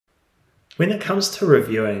When it comes to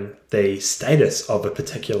reviewing the status of a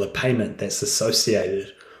particular payment that's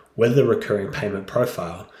associated with the recurring payment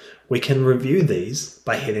profile, we can review these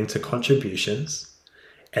by heading to Contributions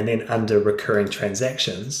and then under Recurring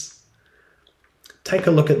Transactions, take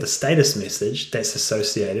a look at the status message that's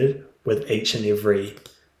associated with each and every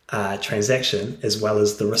transaction, as well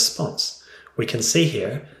as the response. We can see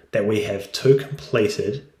here that we have 2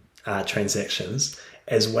 completed transactions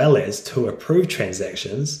as well as 2 approved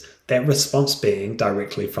transactions, that response being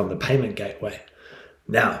directly from the payment gateway.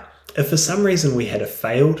 Now, if for some reason we had a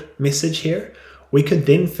failed message here, we could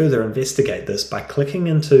then further investigate this by clicking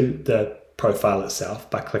into the profile itself,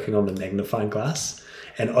 by clicking on the magnifying glass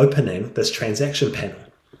and opening this transaction panel.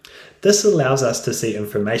 This allows us to see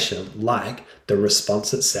information like the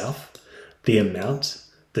response itself, the amount,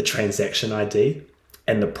 the transaction ID,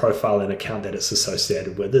 and the profile and account that it's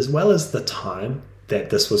associated with, as well as the time that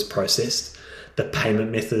this was processed, the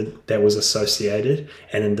payment method that was associated,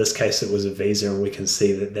 and in this case it was a Visa, and we can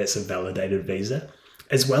see that that's a validated Visa,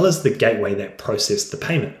 as well as the gateway that processed the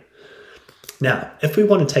payment. Now, if we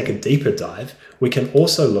want to take a deeper dive, we can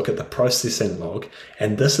also look at the processing log,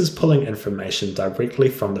 and this is pulling information directly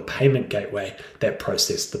from the payment gateway that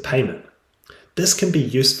processed the payment. This can be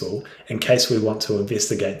useful in case we want to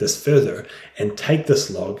investigate this further and take this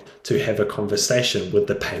log to have a conversation with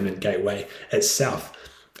the payment gateway itself,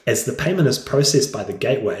 as the payment is processed by the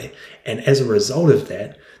gateway, and as a result of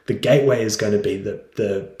that, the gateway is going to be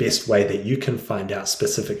the best way that you can find out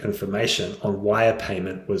specific information on why a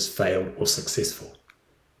payment was failed or successful.